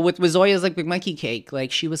with Zoya's like Big Monkey Cake,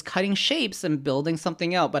 like she was cutting shapes and building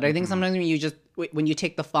something out. But I think sometimes when you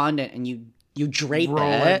take the fondant and you drape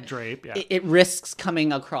it risks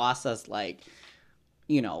coming across as like,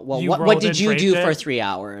 what did you do for 3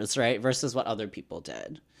 hours, right? Versus what other people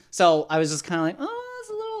did. So I was just kind of like, oh,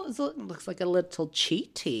 it looks like a little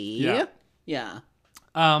cheaty. Yeah.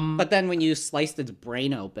 But then when you sliced its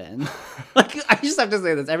brain open, like, I just have to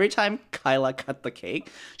say this, every time Kyla cut the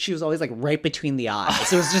cake, she was always like right between the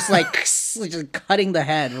eyes. It was just like just cutting the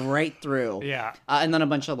head right through. Yeah. And then a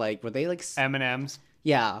bunch of like, were they like M&Ms?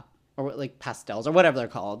 Yeah. Or like pastels or whatever they're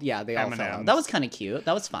called. Yeah, they all fell out. That was kind of cute.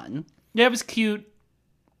 That was fun. Yeah, it was cute.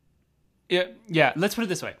 Yeah. Let's put it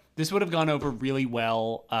this way. This would have gone over really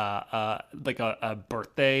well, like a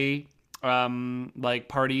birthday like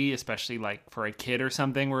party, especially like for a kid or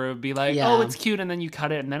something, where it would be like, oh, it's cute, and then you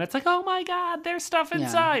cut it, and then it's like, oh my god, there's stuff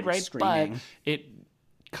inside, right? Screaming. But it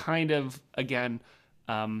kind of, again,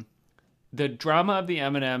 the drama of the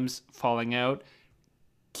M&Ms falling out,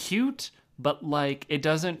 cute, but like it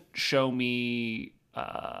doesn't show me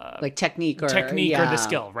like technique or the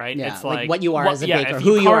skill, right? Yeah. It's like what you are as a baker,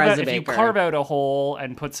 who you are as a baker. If you carve out a hole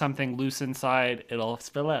and put something loose inside, it'll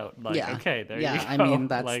spill out. Like, okay, there you go. I mean,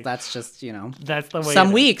 that's like, that's just, that's the way.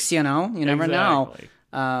 Some weeks, you never know.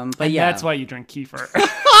 But and yeah, that's why you drink kefir.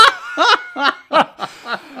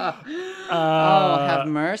 Oh, have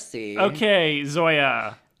mercy. Okay,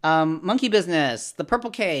 Zoya. Monkey Business, the purple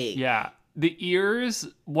cake. Yeah, the ears.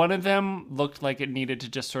 One of them looked like it needed to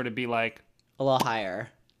just sort of be like a little higher.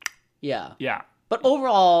 Yeah. Yeah. But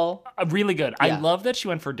overall, really good. Yeah. I love that she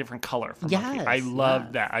went for a different color for Monkey. I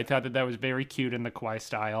loved that. I thought that was very cute in the kawaii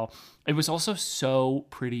style. It was also so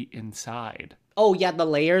pretty inside. Oh, yeah, the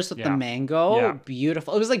layers with the mango. Yeah.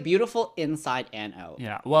 Beautiful. It was like beautiful inside and out.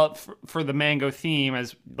 Yeah. Well, for the mango theme,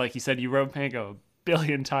 as like you said, you wrote mango a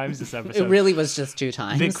billion times this episode. It really was just 2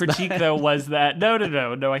 times. The critique, though, was that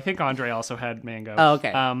no. I think Andre also had mango. Oh,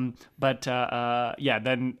 okay.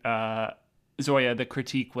 Then Zoya, the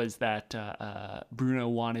critique was that Bruno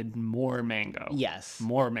wanted more mango. Yes.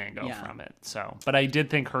 More mango from it. So, but I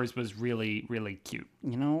did think hers was really, really cute.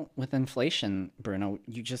 With inflation, Bruno,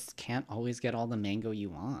 you just can't always get all the mango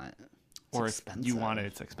you want. It's expensive. If you want it,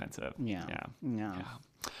 it's expensive. Yeah.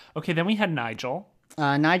 Okay, then we had Nigel.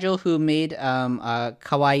 Nigel, who made a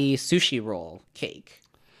kawaii sushi roll cake.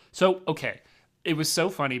 So, okay. It was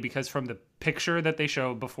so funny because from the picture that they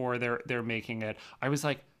show before they're making it, I was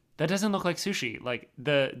like, that doesn't look like sushi. Like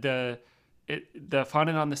the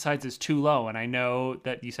fondant on the sides is too low, and I know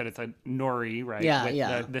that you said it's a nori, right?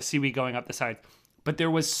 With the seaweed going up the sides, but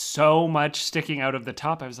there was so much sticking out of the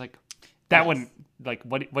top. I was like, that wouldn't, like,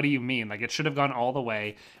 what do you mean? Like, it should have gone all the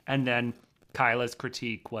way. And then Kyla's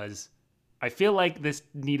critique was, I feel like this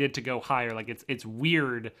needed to go higher. Like it's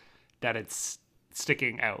weird that it's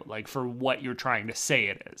sticking out, like for what you're trying to say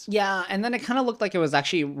it is. Yeah, and then it kind of looked like it was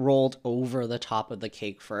actually rolled over the top of the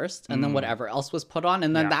cake first, and then whatever else was put on,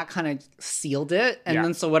 and then that kind of sealed it, and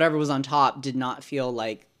then so whatever was on top did not feel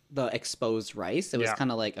like the exposed rice. It was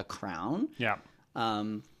kind of like a crown. Yeah.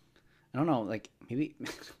 I don't know, like maybe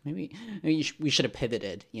we should have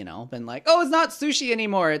pivoted, you know, been like, oh, it's not sushi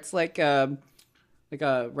anymore. It's like a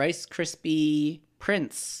Rice Krispie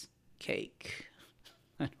Prince cake.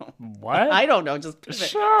 I don't know. Just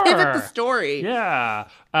pivot the story. Yeah.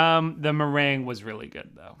 The meringue was really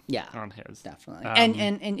good though. Yeah. On his. Definitely.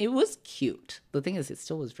 And it was cute. The thing is, it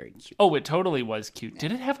still was very cute. Oh, it totally was cute.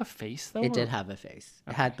 Did it have a face though? It did have a face.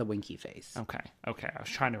 It had the winky face. Okay. I was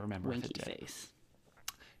trying to remember if it Winky did. face.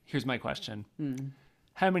 Here's my question.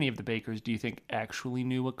 How many of the bakers do you think actually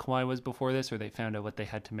knew what kawaii was before this, or they found out what they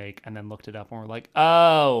had to make and then looked it up and were like,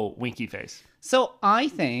 oh, winky face? So I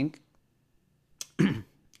think,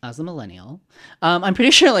 as a millennial, I'm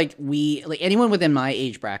pretty sure like anyone within my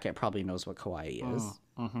age bracket probably knows what kawaii is.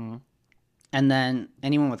 And then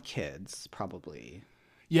anyone with kids probably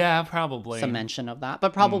Yeah, probably. some mention of that,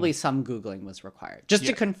 but probably some Googling was required just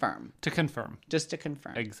to confirm. Just to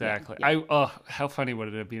confirm. Exactly. Yeah. How funny would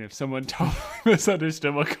it have been if someone totally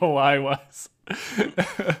misunderstood what kawaii was?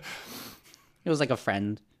 It was like a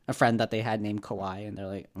friend that they had named Kawaii, and they're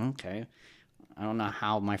like, okay, I don't know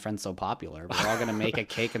how my friend's so popular, but we're all gonna make a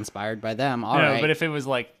cake inspired by them. All right. But if it was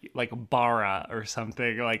like Bara or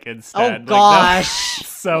something like instead. Oh gosh,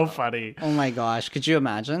 so funny. Oh my gosh, could you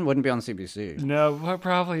imagine? Wouldn't be on CBC. No,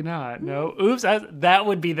 probably not. No, oops, that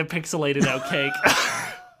would be the pixelated out cake.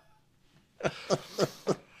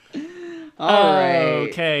 All right.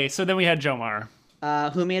 Okay, so then we had Jomar.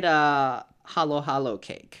 Who made a halo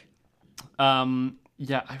cake?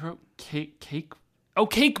 Yeah, I wrote cake. Oh,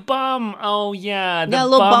 cake bum. Oh yeah, the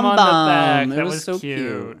little bum bum on bum. the back. It That was was so cute.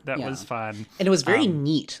 cute. That Yeah. was fun. And it was very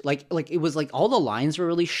neat. Like it was like all the lines were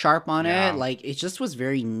really sharp on Yeah. it. Like it just was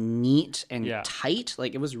very neat and Yeah. tight.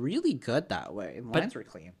 Like it was really good that way. The lines were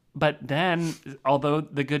clean. But then, although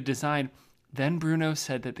the good design, then Bruno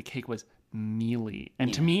said that the cake was mealy.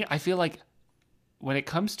 And to me, I feel like when it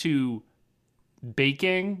comes to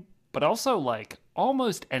baking, but also like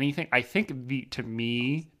almost anything, I think to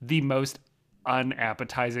me, the most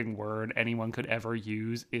unappetizing word anyone could ever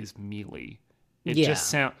use is mealy. It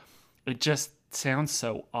just sounds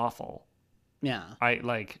so awful. Yeah. I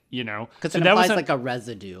like, Because so it that implies was like a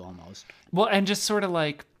residue almost. well, and just sort of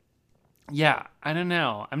like, yeah, I don't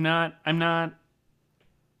know. I'm not.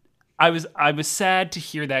 I was sad to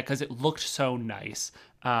hear that because it looked so nice.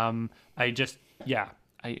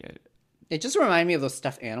 It just reminded me of those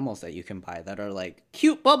stuffed animals that you can buy that are like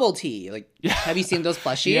cute bubble tea. Like, have you seen those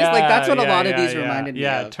plushies? Like, that's what a lot of these reminded me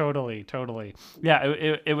of. Yeah, totally. Yeah,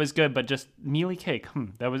 it was good, but just mealy cake.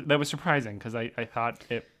 That was surprising because I thought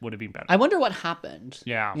it would have been better. I wonder what happened.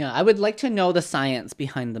 Yeah. Yeah, I would like to know the science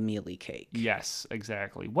behind the mealy cake. Yes,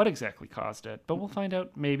 exactly. What exactly caused it? But we'll find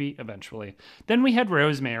out maybe eventually. Then we had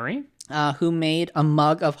Rosemary. Who made a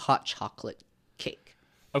mug of hot chocolate cake.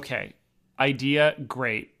 Okay, idea,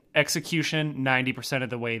 great. Execution 90% of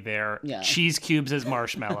the way there. Yeah. Cheese cubes as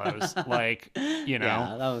marshmallows. Yeah,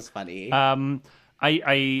 that was funny.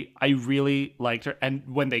 I really liked her, and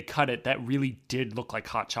when they cut it, that really did look like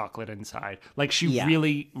hot chocolate inside. Like she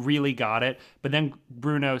really got it. But then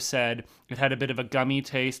Bruno said it had a bit of a gummy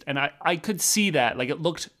taste, and I could see that. Like it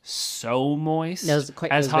looked so moist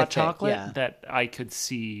as hot chocolate that I could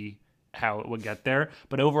see how it would get there.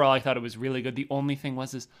 But overall, I thought it was really good. The only thing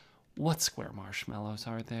is what square marshmallows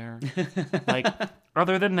are there? Like,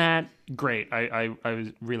 other than that, great. I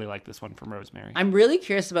really like this one from Rosemary. I'm really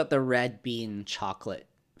curious about the red bean chocolate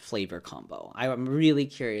flavor combo. I'm really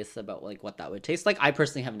curious about like what that would taste like. I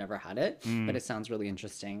personally have never had it, but it sounds really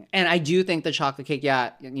interesting. And I do think the chocolate cake, he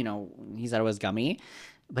said it was gummy,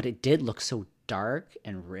 but it did look so dark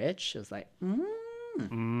and rich. It was like,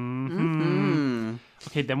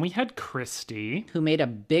 Okay, then we had Christy, who made a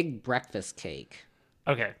big breakfast cake.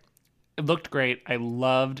 Okay. It looked great. I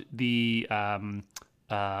loved the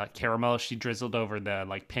caramel she drizzled over the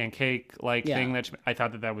like pancake thing I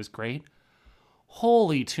thought that was great.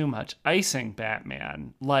 Holy, too much icing,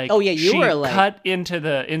 Batman. Like, you were like cut into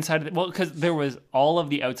the inside of because there was all of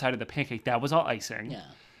the outside of the pancake. That was all icing. Yeah.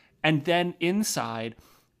 And then inside,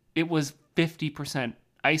 it was 50%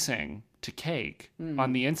 icing to cake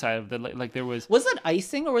on the inside of the like there was. Was it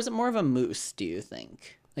icing or was it more of a mousse, do you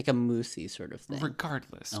think? Like a moussey sort of thing.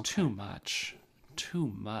 Regardless, too much.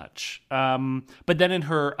 But then in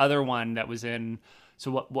her other one that was in,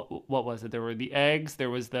 so what was it? There were the eggs, there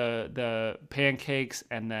was the pancakes,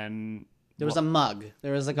 and then There was a mug.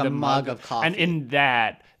 There was like a mug of coffee. And in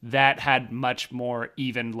that had much more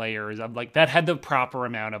even layers of like, that had the proper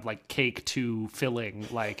amount of like cake to filling,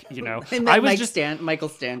 like, you know. I was Michael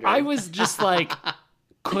Standard. I was just like,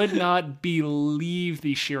 could not believe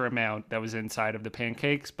the sheer amount that was inside of the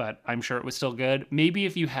pancakes, but I'm sure it was still good. Maybe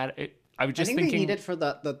if you had it, I was just thinking they need it for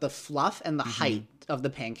the fluff and the height of the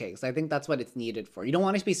pancakes. I think that's what it's needed for. You don't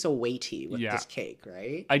want it to be so weighty with this cake,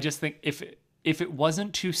 right? I just think if it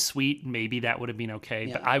wasn't too sweet, maybe that would have been okay.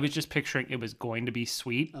 Yeah. But I was just picturing it was going to be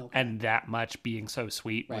sweet, and that much being so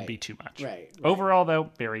sweet would be too much. Right. Overall,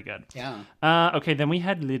 though, very good. Yeah. Okay, then we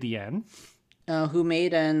had Lydienne. Who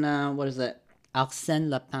made what is it? Arsène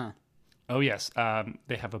Lupin. Oh, yes.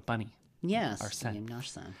 They have a bunny. Yes. Arsène.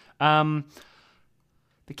 Arsène.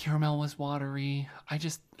 The caramel was watery.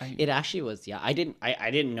 It actually was, yeah. I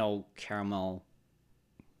didn't know caramel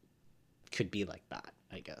could be like that,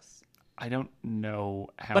 I guess. I don't know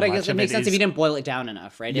how. But I guess it makes sense if you didn't boil it down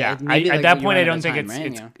enough, right? Yeah, at that point, I don't think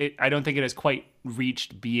I don't think it has quite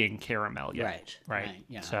reached being caramel yet. Right.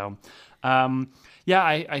 Yeah. So,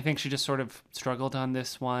 I think she just sort of struggled on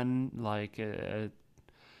this one, like,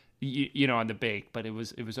 you know, on the bake. But it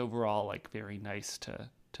was overall like very nice to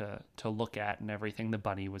look at and everything. The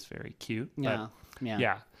bunny was very cute. Yeah.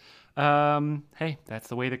 Hey, that's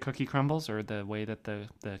the way the cookie crumbles, or the way that the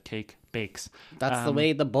cake bakes. That's the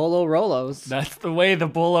way the bolo rolos. That's the way the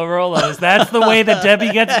bolo rolos. That's the way that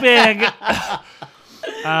Debbie gets big.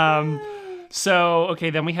 So, okay,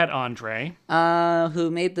 then we had Andre.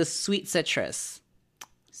 Who made the sweet citrus.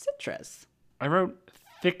 Citrus. I wrote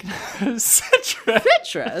thickness.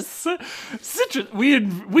 Citrus. Citrus.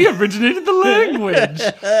 We originated the language.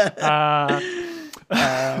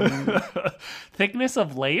 Thickness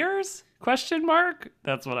of layers? Question mark?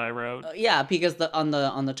 That's what I wrote. Yeah, because on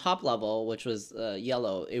the top level, which was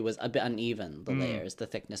yellow, it was a bit uneven, the layers, the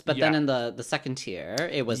thickness. But then in the second tier,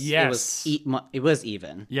 it was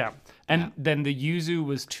even. Yeah. And then the yuzu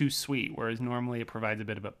was too sweet, whereas normally it provides a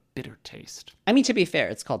bit of a bitter taste. I mean, to be fair,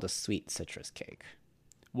 it's called a sweet citrus cake.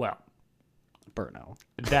 Well, Burno.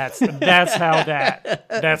 That's how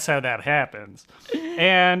that happens.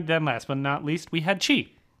 And then last but not least, we had Chi.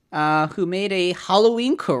 Who made a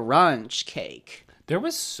Halloween crunch cake. There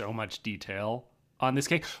was so much detail on this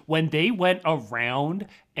cake. When they went around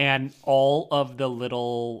and all of the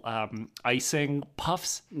little icing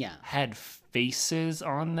puffs had faces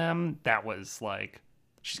on them, that was like,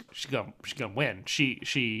 she's gonna win.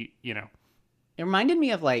 She, you know. It reminded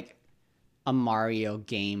me of like a Mario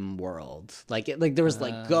game world. Like there was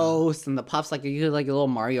like ghosts and the puffs, like you had like a little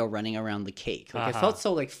Mario running around the cake. Like it felt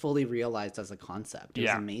so like fully realized as a concept. It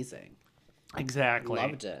was amazing. Exactly.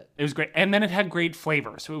 Loved it. It was great. And then it had great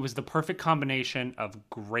flavor. So it was the perfect combination of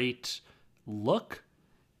great look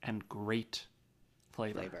and great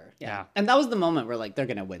flavor. Yeah. And that was the moment where like they're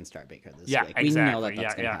gonna win Star Baker this week. Exactly. We know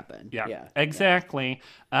that's gonna happen. Yeah. Exactly.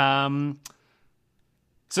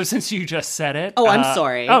 So since you just said it... Oh, I'm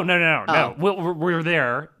sorry. Oh, no. We're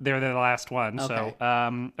there. They're the last one. Okay.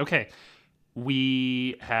 So, okay.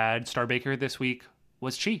 We had Star Baker this week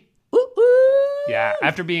was Chi. Ooh. Yeah.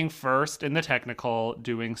 After being first in the technical,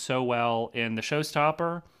 doing so well in the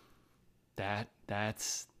showstopper,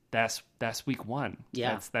 that's week one.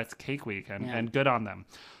 Yeah. That's cake week and good on them.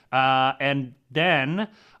 And then,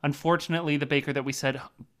 unfortunately, the baker that we said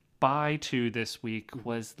bye to this week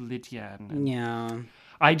was Lydienne. Yeah.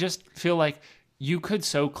 I just feel like you could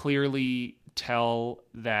so clearly tell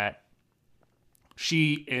that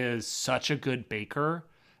she is such a good baker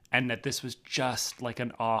and that this was just like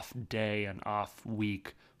an off day, an off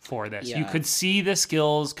week for this. Yeah. You could see the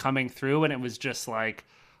skills coming through, and it was just like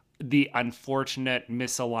the unfortunate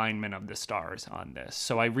misalignment of the stars on this.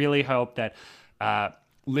 So I really hope that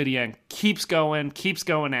Lydienne keeps going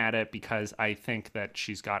at it, because I think that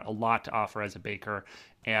she's got a lot to offer as a baker,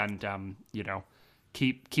 and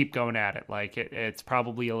keep going at it. Like it's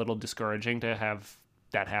probably a little discouraging to have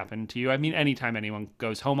that happen to you. I mean, anytime anyone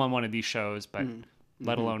goes home on one of these shows, but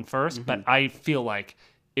let alone first. But I feel like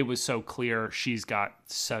it was so clear she's got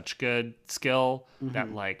such good skill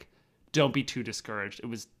that like, don't be too discouraged. It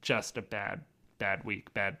was just a bad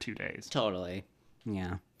week, bad 2 days. Totally.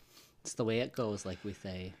 Yeah. It's the way it goes, like we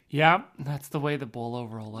say. Yeah, that's the way the bolo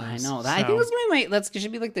roll is. I know. I think that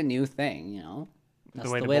should be like the new thing, you know? That's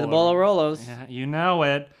the way the bolo rolos. Yeah, you know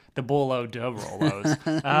it. The bolo de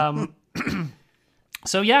rolos.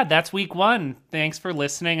 So yeah, that's week one. Thanks for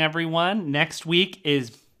listening, everyone. Next week is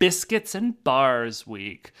Biscuits and Bars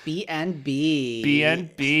week. B&B.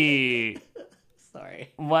 B&B.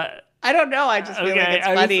 Sorry. What? I don't know. I just feel like it's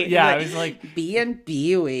funny. I was like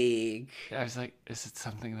B&B week. I was like, is it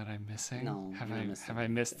something that I'm missing? No, have I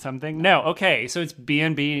missed something? No. Okay, so it's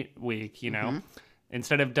B&B week. You know,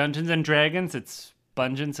 instead of Dungeons and Dragons, it's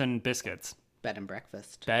Bungeons and Biscuits. Bed and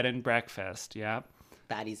breakfast. Bed and breakfast. Yeah.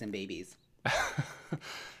 Baddies and babies.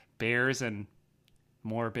 Bears and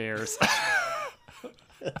more bears.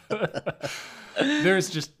 There's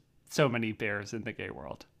just so many bears in the gay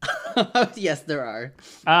world. Yes, there are.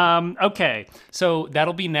 Okay, so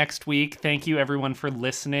that'll be next week. Thank you, everyone, for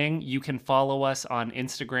listening. You can follow us on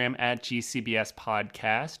Instagram at GCBS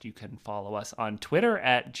Podcast. You can follow us on Twitter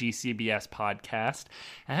at GCBS Podcast.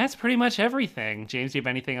 And that's pretty much everything. James, do you have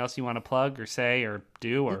anything else you want to plug or say or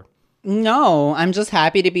do? Or No, I'm just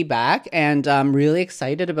happy to be back, and I'm really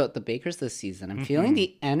excited about the Bakers this season. I'm feeling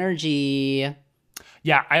the energy.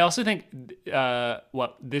 Yeah, I also think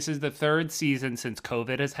this is the third season since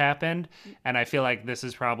COVID has happened, and I feel like this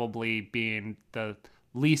is probably being the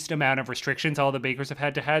least amount of restrictions all the bakers have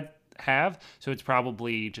had to have. So it's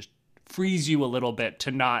probably just frees you a little bit to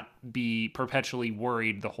not be perpetually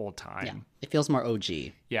worried the whole time. Yeah, it feels more OG.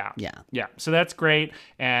 Yeah. Yeah. So that's great,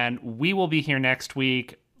 and we will be here next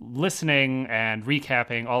week listening and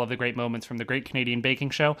recapping all of the great moments from the Great Canadian Baking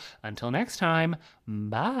Show. Until next time,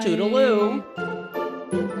 bye. Toodaloo.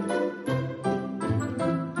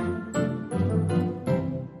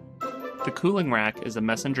 The Cooling Rack is a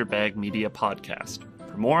Messenger Bag Media podcast.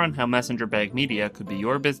 For more on how Messenger Bag Media could be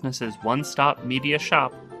your business's one-stop media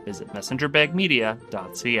shop, visit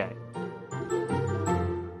messengerbagmedia.ca.